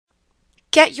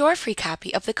Get your free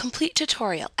copy of the complete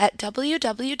tutorial at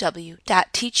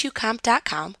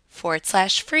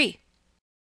www.teachucomp.com/free.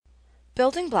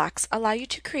 Building blocks allow you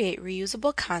to create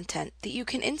reusable content that you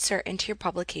can insert into your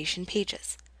publication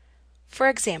pages. For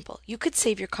example, you could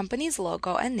save your company's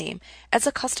logo and name as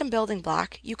a custom building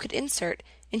block you could insert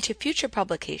into future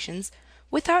publications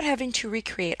without having to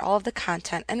recreate all of the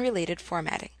content and related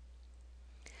formatting.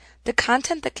 The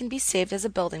content that can be saved as a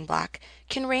building block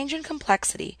can range in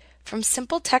complexity from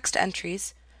simple text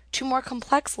entries to more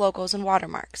complex logos and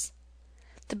watermarks.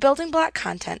 The building block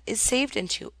content is saved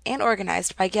into and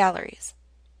organized by galleries.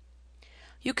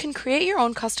 You can create your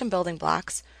own custom building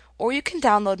blocks, or you can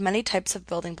download many types of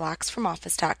building blocks from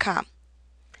Office.com.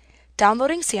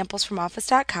 Downloading samples from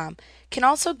Office.com can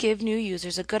also give new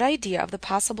users a good idea of the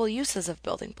possible uses of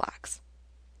building blocks.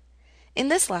 In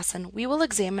this lesson, we will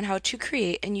examine how to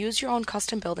create and use your own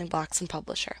custom building blocks in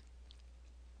Publisher.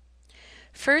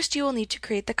 First, you will need to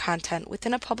create the content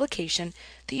within a publication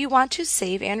that you want to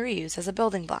save and reuse as a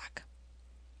building block.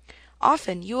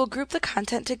 Often, you will group the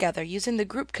content together using the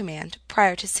group command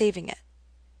prior to saving it.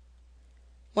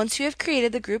 Once you have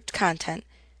created the grouped content,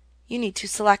 you need to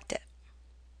select it.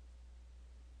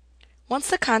 Once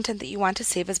the content that you want to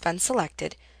save has been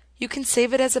selected, you can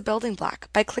save it as a building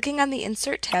block by clicking on the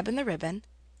Insert tab in the ribbon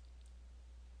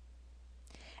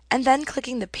and then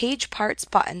clicking the Page Parts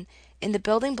button in the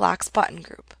Building Blocks button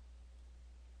group.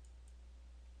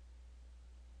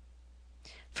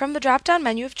 From the drop-down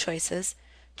menu of choices,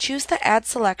 choose the Add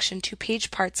Selection to Page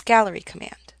Parts Gallery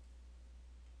command.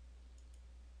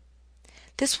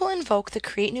 This will invoke the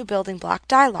Create New Building Block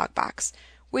dialog box,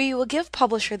 where you will give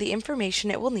Publisher the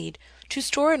information it will need to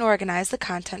store and organize the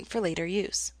content for later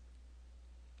use.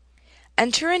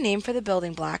 Enter a name for the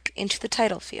building block into the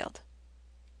title field.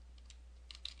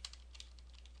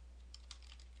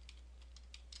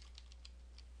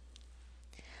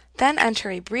 Then enter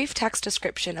a brief text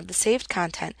description of the saved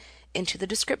content into the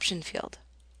description field.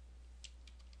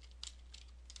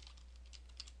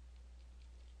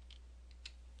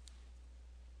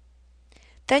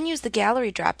 Then use the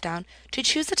Gallery drop-down to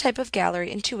choose the type of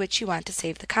gallery into which you want to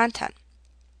save the content.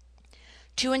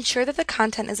 To ensure that the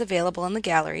content is available in the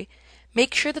gallery,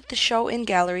 make sure that the Show in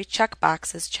Gallery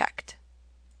checkbox is checked.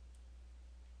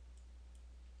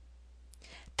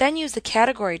 Then use the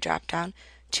Category drop-down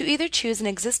to either choose an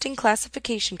existing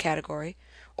classification category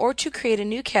or to create a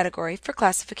new category for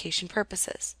classification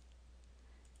purposes.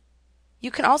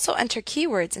 You can also enter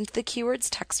keywords into the Keywords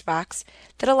text box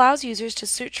that allows users to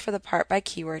search for the part by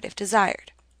keyword if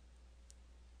desired.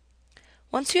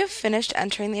 Once you have finished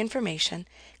entering the information,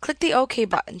 click the OK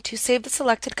button to save the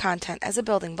selected content as a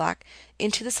building block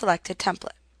into the selected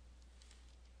template.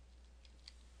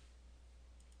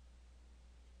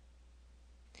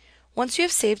 Once you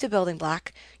have saved a building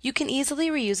block, you can easily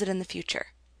reuse it in the future.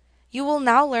 You will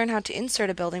now learn how to insert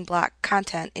a building block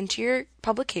content into your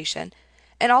publication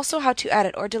and also how to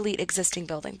edit or delete existing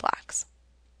building blocks.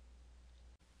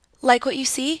 Like what you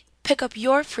see? Pick up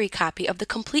your free copy of the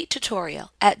complete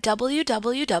tutorial at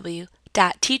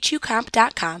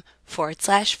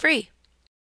www.teachucomp.com/free.